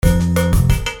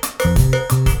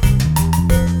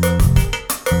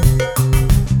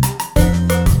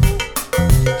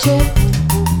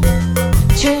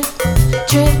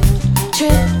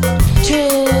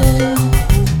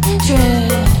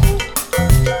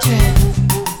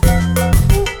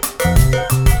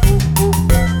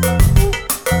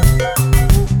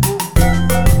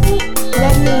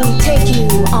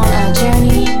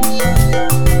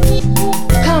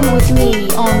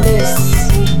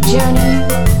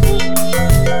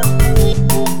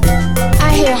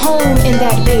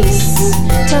that bass.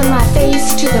 Turn my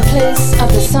face to the place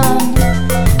of the sun.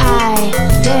 I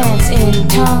dance in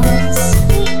tongues,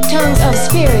 tongues of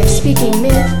spirit speaking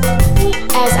myth,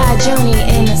 as I journey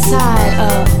inside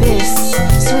abyss,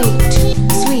 sweet,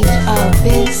 sweet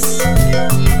abyss.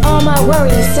 All my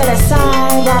worries set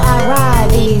aside while I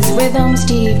ride these rhythms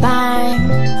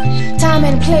divine. Time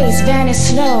and place vanish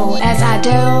slow as I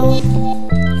delve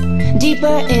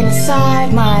deeper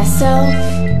inside myself.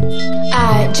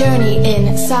 I journey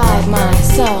inside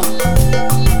myself.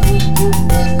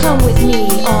 Come with me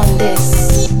on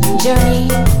this journey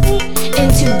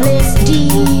into bliss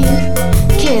deep.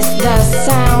 Kiss the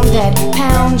sound that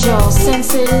pounds your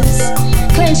senses,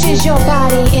 clenches your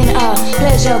body in a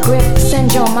pleasure grip.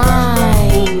 Send your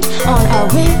mind on a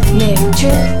rhythmic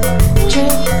trip,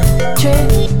 trip, trip,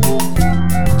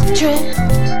 trip,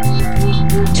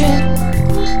 trip,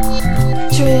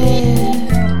 trip,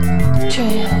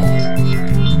 trip.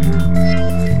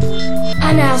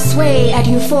 I now sway at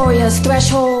euphoria's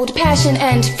threshold. Passion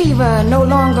and fever no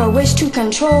longer wish to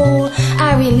control.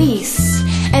 I release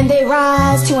and they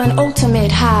rise to an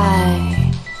ultimate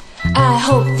high. I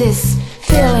hope this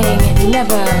feeling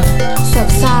never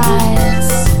subsides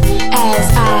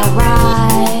as I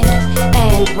ride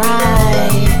and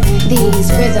ride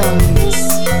these rhythms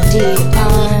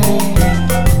divine.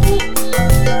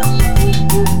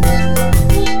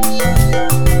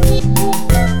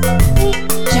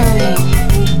 Journey,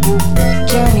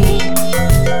 journey,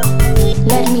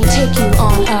 let me take you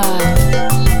on a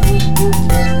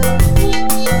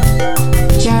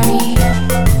journey,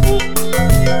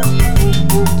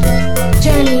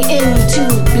 journey into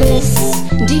bliss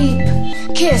deep.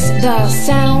 Kiss the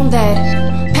sound that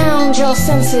pounds your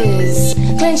senses,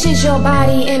 clenches your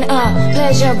body in a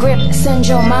pleasure grip. Send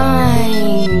your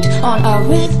mind on a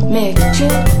rhythmic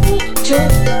trip,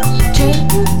 trip, trip,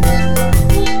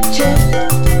 trip,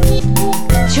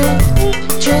 trip,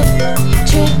 trip, trip,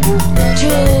 trip,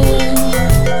 trip,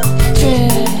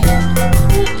 trip.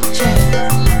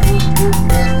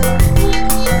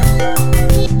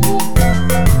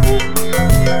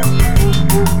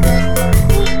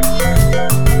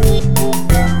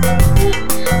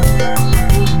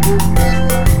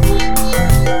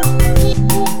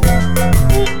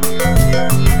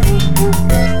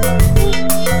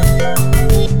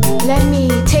 Let me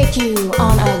take you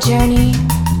on a journey.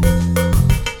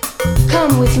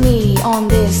 Come with me on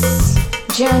this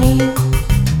journey.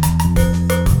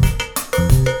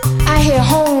 I hear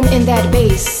home in that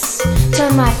bass.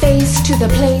 Turn my face to the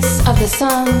place of the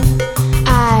sun.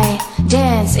 I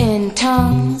dance in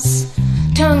tongues,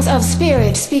 tongues of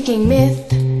spirit speaking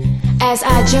myth, as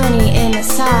I journey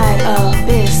inside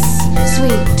abyss,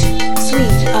 sweet,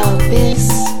 sweet abyss.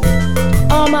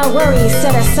 All my worries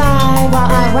set aside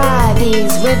while I ride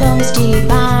these rhythms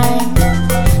divine.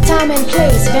 Time and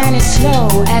place vanish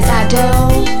slow as I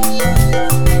delve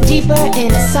deeper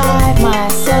inside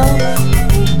myself.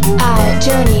 I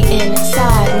journey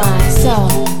inside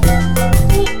myself.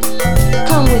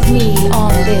 Come with me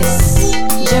on this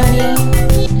journey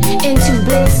into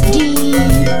bliss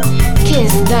deep.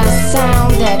 Kiss the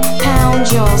sound that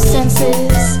pounds your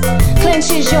senses,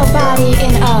 clenches your body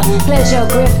in a pleasure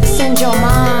grip. Send your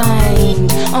mind